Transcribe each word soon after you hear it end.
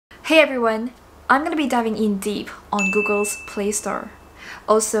Hey everyone, I'm going to be diving in deep on Google's Play Store.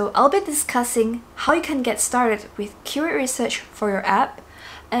 Also, I'll be discussing how you can get started with keyword research for your app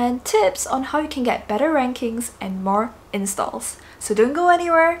and tips on how you can get better rankings and more installs. So don't go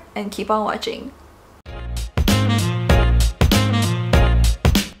anywhere and keep on watching.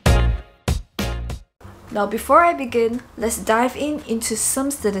 Now before I begin, let's dive into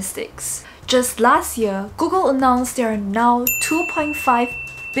some statistics. Just last year, Google announced there are now 2.5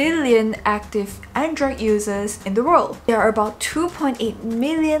 billion active Android users in the world. There are about 2.8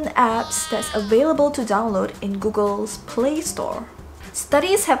 million apps that's available to download in Google's Play Store.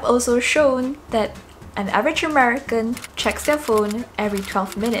 Studies have also shown that an average American checks their phone every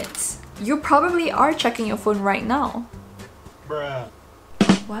 12 minutes. You probably are checking your phone right now. Bruh.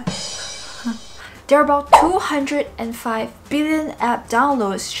 What? There are about 205 billion app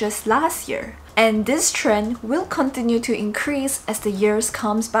downloads just last year, and this trend will continue to increase as the years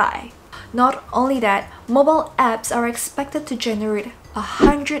comes by. Not only that, mobile apps are expected to generate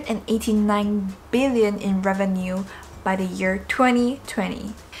 189 billion in revenue by the year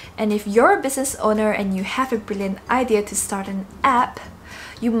 2020. And if you're a business owner and you have a brilliant idea to start an app,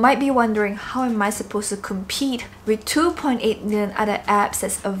 you might be wondering, how am I supposed to compete with 2.8 million other apps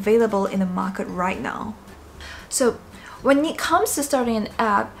that's available in the market right now? So when it comes to starting an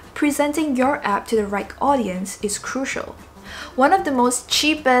app, presenting your app to the right audience is crucial. One of the most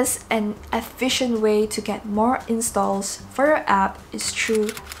cheapest and efficient way to get more installs for your app is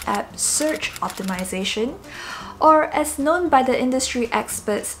through app search optimization, or as known by the industry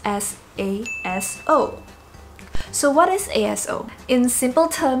experts as ASO. So what is ASO? In simple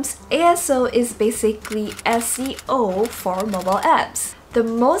terms, ASO is basically SEO for mobile apps. The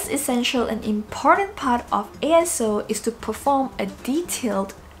most essential and important part of ASO is to perform a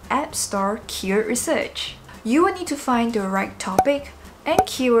detailed App Store keyword research. You will need to find the right topic and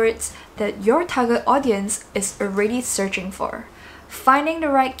keywords that your target audience is already searching for. Finding the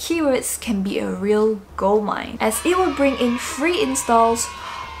right keywords can be a real goldmine, as it will bring in free installs,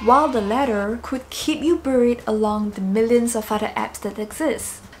 while the latter could keep you buried along the millions of other apps that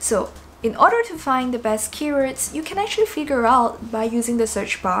exist. So, in order to find the best keywords, you can actually figure out by using the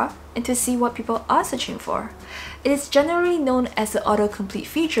search bar and to see what people are searching for. It is generally known as the autocomplete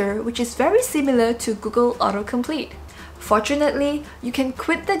feature, which is very similar to Google Autocomplete. Fortunately, you can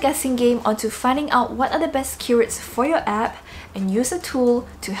quit the guessing game onto finding out what are the best keywords for your app and use a tool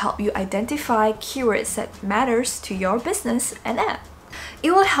to help you identify keywords that matters to your business and app.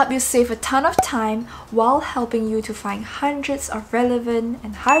 It will help you save a ton of time while helping you to find hundreds of relevant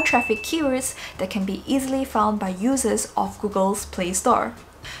and high traffic keywords that can be easily found by users of Google's Play Store.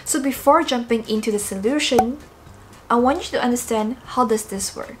 So before jumping into the solution, I want you to understand, how does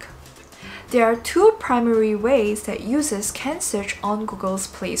this work? There are two primary ways that users can search on Google's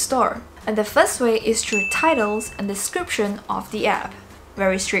Play Store. And the first way is through titles and description of the app.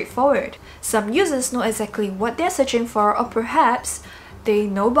 Very straightforward. Some users know exactly what they're searching for, or perhaps they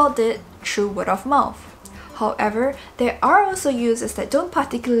know about it through word of mouth. However, there are also users that don't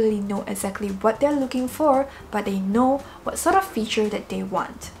particularly know exactly what they're looking for, but they know what sort of feature that they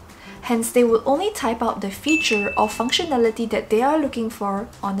want. Hence, they will only type out the feature or functionality that they are looking for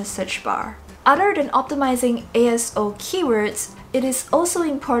on the search bar. Other than optimizing ASO keywords, it is also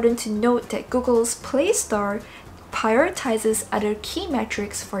important to note that Google's Play Store prioritizes other key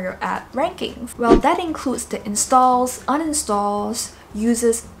metrics for your app rankings. Well, that includes the installs, uninstalls,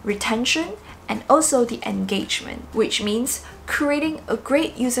 users' retention, and also the engagement, which means creating a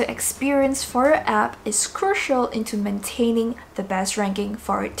great user experience for your app is crucial into maintaining the best ranking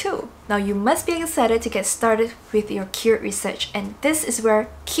for it too. Now you must be excited to get started with your keyword research, and this is where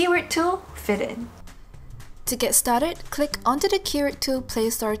Keyword Tool fit in. To get started, click onto the Keyword Tool Play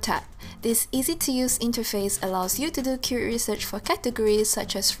Store tab. This easy-to-use interface allows you to do keyword research for categories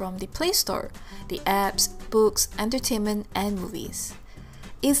such as from the Play Store, the apps, books, entertainment, and movies.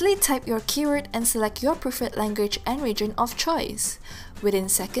 Easily type your keyword and select your preferred language and region of choice. Within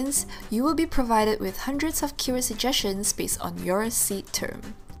seconds, you will be provided with hundreds of keyword suggestions based on your seed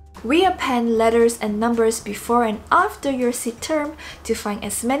term. We append letters and numbers before and after your seed term to find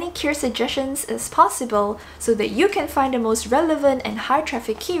as many keyword suggestions as possible so that you can find the most relevant and high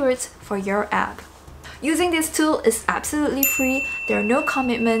traffic keywords for your app. Using this tool is absolutely free, there are no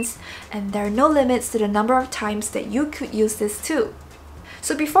commitments, and there are no limits to the number of times that you could use this tool.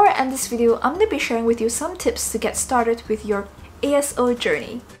 So before I end this video, I'm going to be sharing with you some tips to get started with your ASO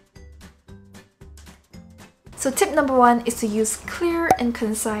journey. So tip number 1 is to use clear and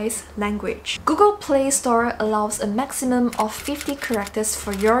concise language. Google Play Store allows a maximum of 50 characters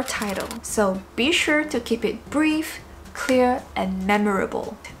for your title, so be sure to keep it brief, clear, and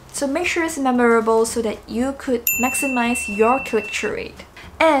memorable. So make sure it's memorable so that you could maximize your click-through rate.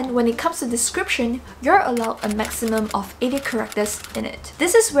 And when it comes to description, you're allowed a maximum of 80 characters in it.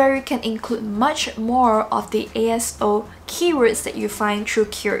 This is where you can include much more of the ASO keywords that you find through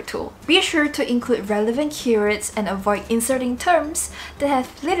Keyword Tool. Be sure to include relevant keywords and avoid inserting terms that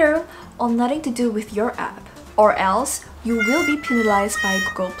have little or nothing to do with your app, or else you will be penalized by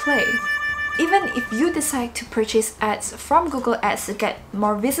Google Play. Even if you decide to purchase ads from Google Ads to get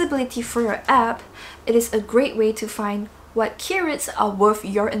more visibility for your app, it is a great way to find what keywords are worth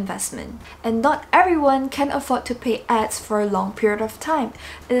your investment. And not everyone can afford to pay ads for a long period of time.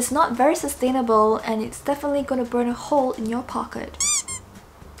 It is not very sustainable and it's definitely going to burn a hole in your pocket.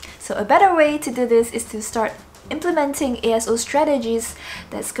 So a better way to do this is to start implementing ASO strategies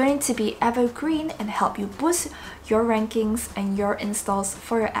that's going to be evergreen and help you boost your rankings and your installs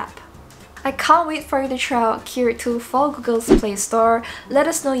for your app. I can't wait for you to try out Keyword Tool for Google's Play Store. Let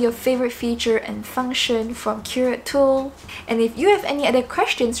us know your favorite feature and function from Keyword Tool. And if you have any other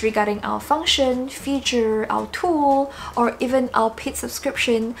questions regarding our function, feature, our tool, or even our paid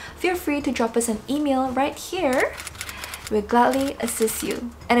subscription, feel free to drop us an email right here. We'll gladly assist you.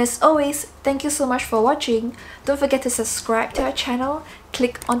 And as always, thank you so much for watching. Don't forget to subscribe to our channel,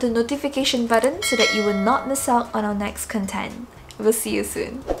 click on the notification button so that you will not miss out on our next content. We'll see you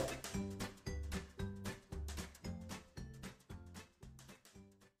soon.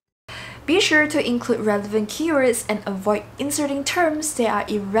 Be sure to include relevant keywords and avoid inserting terms that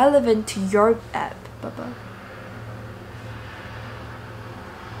are irrelevant to your app. Bye-bye.